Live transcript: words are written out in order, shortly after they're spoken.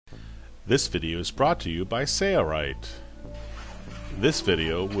This video is brought to you by Sailrite. This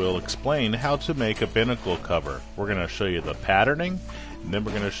video will explain how to make a binnacle cover. We're going to show you the patterning, and then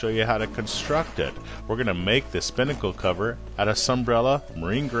we're going to show you how to construct it. We're going to make this binnacle cover out of Sunbrella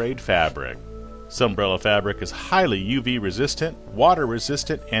marine grade fabric. Sunbrella fabric is highly UV resistant, water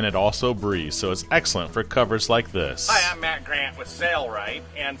resistant, and it also breathes, so it's excellent for covers like this. Hi, I'm Matt Grant with Sailrite,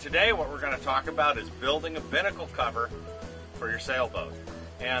 and today what we're going to talk about is building a binnacle cover for your sailboat.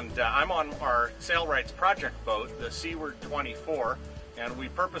 And I'm on our Sailrite's project boat, the Seaward 24, and we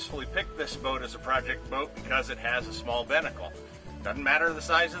purposefully picked this boat as a project boat because it has a small binnacle. Doesn't matter the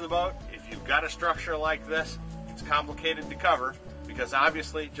size of the boat. If you've got a structure like this, it's complicated to cover because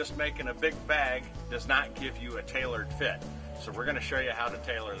obviously just making a big bag does not give you a tailored fit. So we're going to show you how to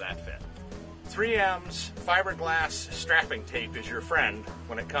tailor that fit. 3M's fiberglass strapping tape is your friend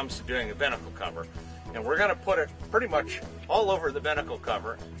when it comes to doing a binnacle cover. And we're going to put it pretty much all over the binnacle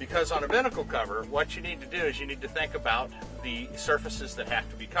cover, because on a binnacle cover, what you need to do is you need to think about the surfaces that have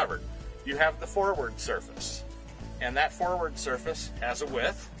to be covered. You have the forward surface, and that forward surface has a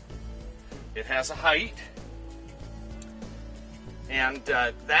width, it has a height, and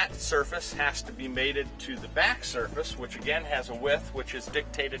that surface has to be mated to the back surface, which again has a width which is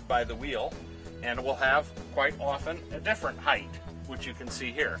dictated by the wheel, and will have quite often a different height, which you can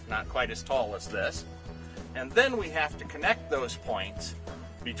see here, not quite as tall as this. And then we have to connect those points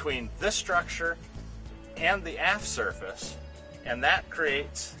between this structure and the aft surface, and that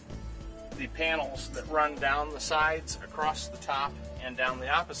creates the panels that run down the sides, across the top, and down the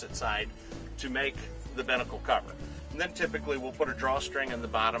opposite side to make the binnacle cover. And then typically we'll put a drawstring in the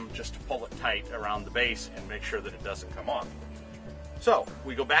bottom just to pull it tight around the base and make sure that it doesn't come off. So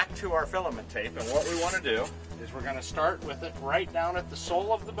we go back to our filament tape, and what we want to do is we're going to start with it right down at the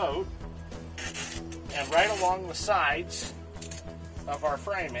sole of the boat and right along the sides of our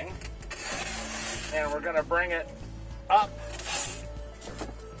framing, and we're going to bring it up,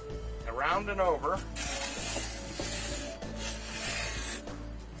 around and over,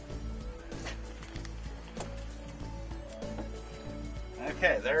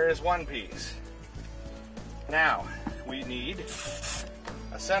 okay, there is one piece. Now we need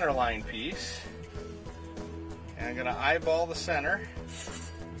a center line piece, and I'm going to eyeball the center.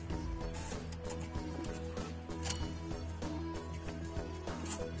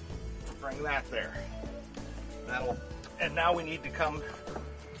 Bring that there. And now we need to come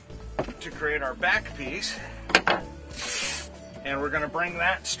to create our back piece, and we're going to bring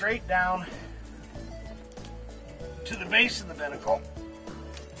that straight down to the base of the binnacle.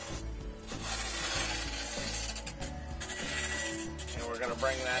 And we're going to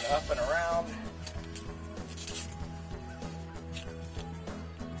bring that up and around.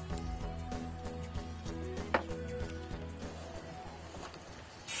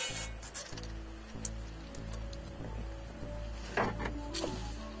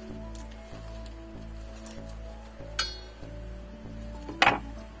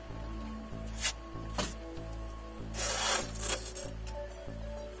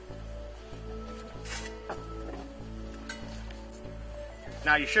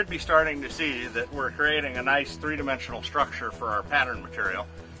 Now you should be starting to see that we're creating a nice three-dimensional structure for our pattern material.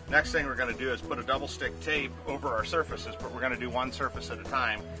 Next thing we're going to do is put a double stick tape over our surfaces, but we're going to do one surface at a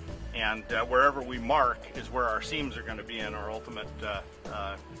time, and wherever we mark is where our seams are going to be in our ultimate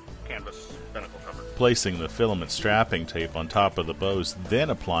canvas binnacle cover. Placing the filament strapping tape on top of the bows, then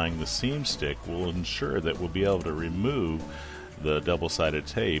applying the seam stick will ensure that we'll be able to remove the double-sided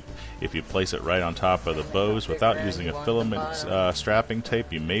tape. If you place it right on top of the bows without using a filament strapping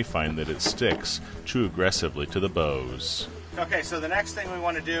tape, you may find that it sticks too aggressively to the bows. Okay, so the next thing we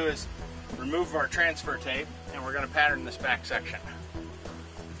want to do is remove our transfer tape, and we're going to pattern this back section.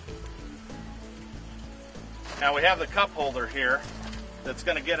 Now we have the cup holder here that's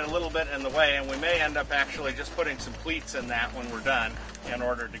going to get a little bit in the way, and we may end up actually just putting some pleats in that when we're done in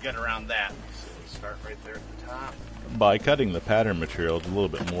order to get around that. So we'll start right there at the top. By cutting the pattern material a little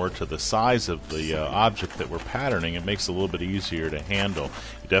bit more to the size of the object that we're patterning, it makes it a little bit easier to handle.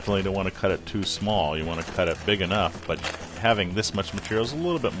 You definitely don't want to cut it too small. You want to cut it big enough, but having this much material is a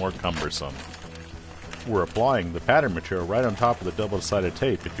little bit more cumbersome. We're applying the pattern material right on top of the double-sided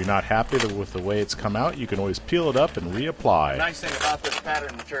tape. If you're not happy with the way it's come out, you can always peel it up and reapply. The nice thing about this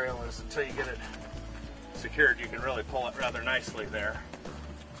pattern material is until you get it secured, you can really pull it rather nicely there.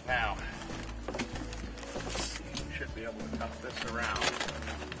 Now, should be able to cut this around.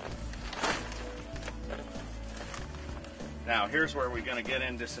 Now here's where we're going to get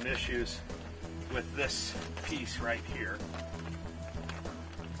into some issues with this piece right here.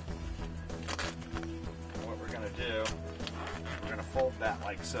 What we're going to do, we're going to fold that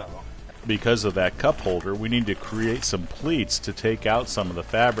like so. Because of that cup holder, we need to create some pleats to take out some of the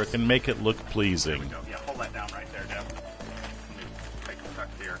fabric and make it look pleasing. Yeah, hold that down right there, Deb. Take a tuck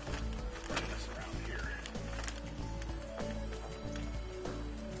here. Bring this around here.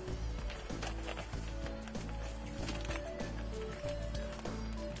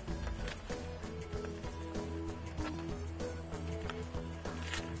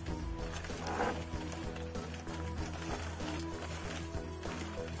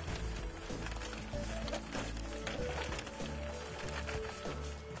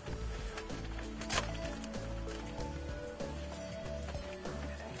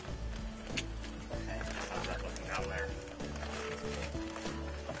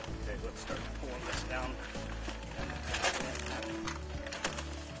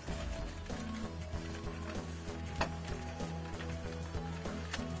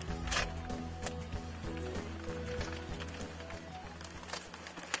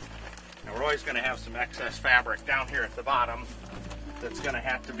 We're always going to have some excess fabric down here at the bottom that's going to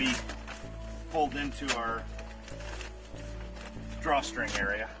have to be pulled into our drawstring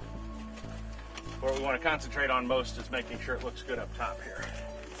area. What we want to concentrate on most is making sure it looks good up top here.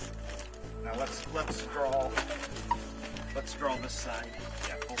 Now let's draw this side.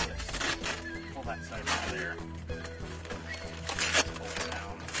 Yeah, pull that side out of there. Pull it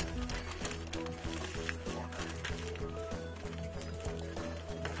down.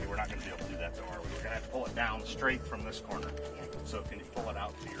 Okay, we're not going to be able to do that though, are we? We're going to have to pull it down straight from this corner. So can you pull it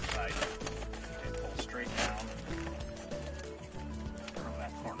out to your side? Okay, pull straight down from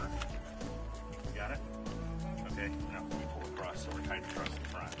that corner. You got it? Okay, now we pull across so we're tight across the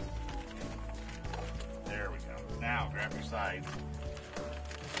front. There we go. Now grab your side.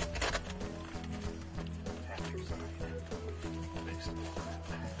 Tap your side. Fix it.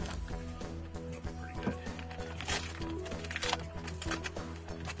 That'll be pretty good.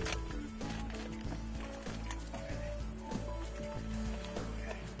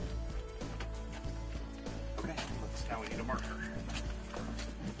 Okay, now we need a marker.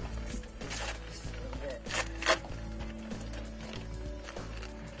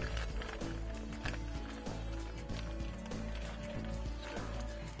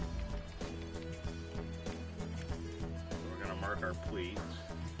 We're going to mark our pleats.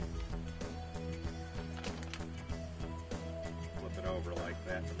 Flip it over like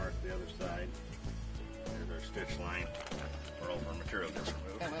that to mark the other side. There's our stitch line where all of our material gets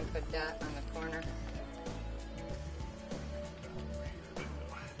removed. I'm going to put that on the corner.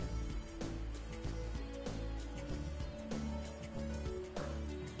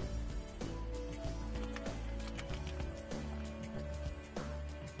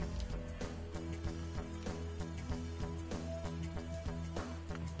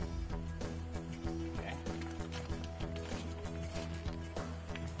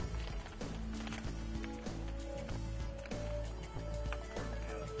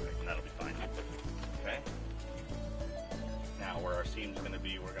 That'll be fine. Okay. Now where our seam's going to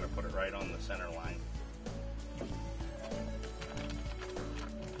be, we're going to put it right on the center line.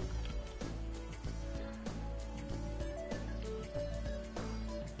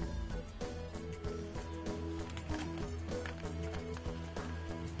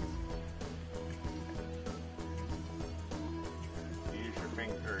 Use your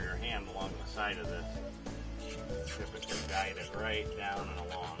finger or your hand along the side of this. Typically guide it right down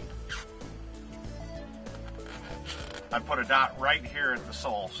and along. I put a dot right here at the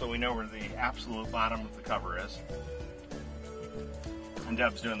sole so we know where the absolute bottom of the cover is. And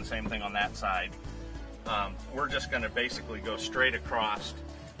Deb's doing the same thing on that side. We're just going to basically go straight across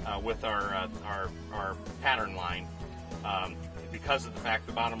with our pattern line. Because of the fact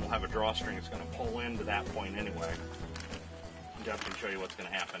the bottom will have a drawstring, it's going to pull into that point anyway. Deb can show you what's going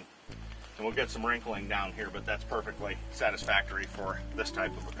to happen. And we'll get some wrinkling down here, but that's perfectly satisfactory for this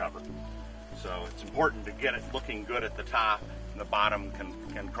type of a cover. So it's important to get it looking good at the top, and the bottom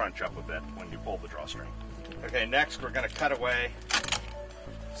can crunch up a bit when you pull the drawstring. Okay, next we're going to cut away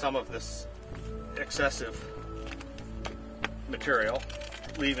some of this excessive material,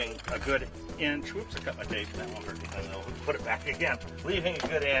 leaving a good inch. Whoops, I cut my tape, that won't hurt anything. I'll put it back again. Leaving a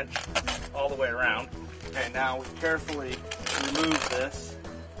good inch all the way around. Okay, now we carefully remove this.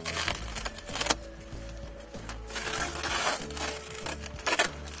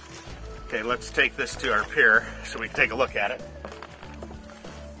 Okay, let's take this to our pier so we can take a look at it.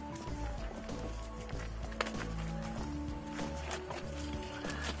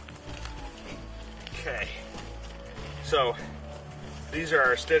 Okay, so these are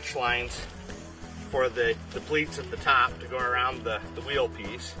our stitch lines for the pleats at the top to go around the wheel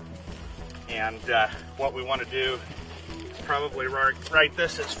piece. And what we want to do is probably write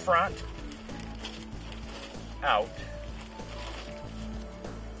this as front, out.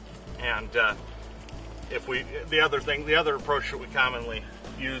 And the other approach that we commonly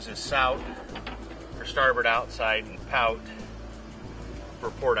use is sout for starboard outside and pout for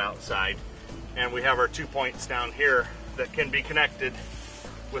port outside. And we have our 2 points down here that can be connected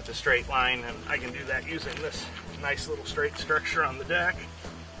with a straight line, and I can do that using this nice little straight structure on the deck.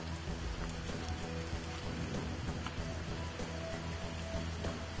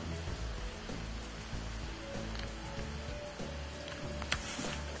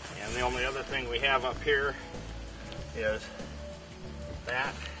 And the only other thing we have up here is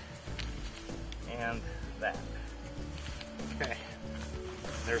that and that. Okay,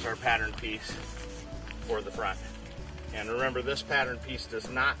 there's our pattern piece for the front. And remember, this pattern piece does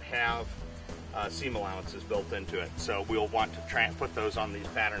not have seam allowances built into it, so we'll want to put those on these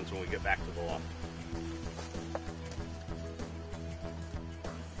patterns when we get back to the loft.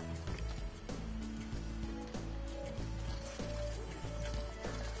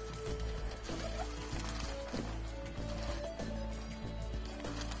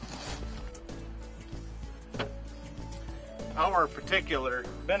 Our particular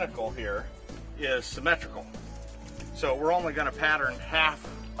binnacle here is symmetrical. So we're only going to pattern half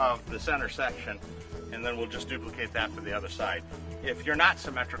of the center section, and then we'll just duplicate that for the other side. If you're not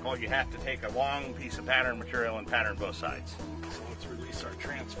symmetrical, you have to take a long piece of pattern material and pattern both sides. So let's release our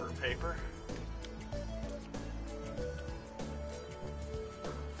transfer paper.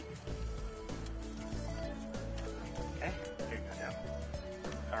 Okay, here you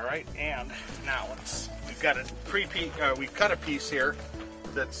go. All right, and now we've got a we've cut a piece here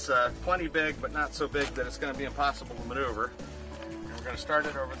that's plenty big, but not so big that it's going to be impossible to maneuver. And we're going to start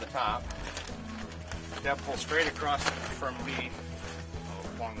it over the top. Deb, pull straight across from me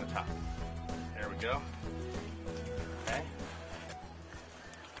along the top. There we go. Okay.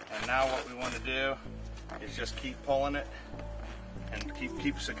 And now what we want to do is just keep pulling it and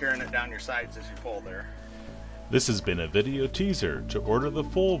keep securing it down your sides as you pull there. This has been a video teaser. To order the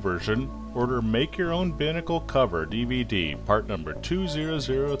full version, order Make Your Own Binnacle Cover DVD, part number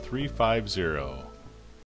 200350.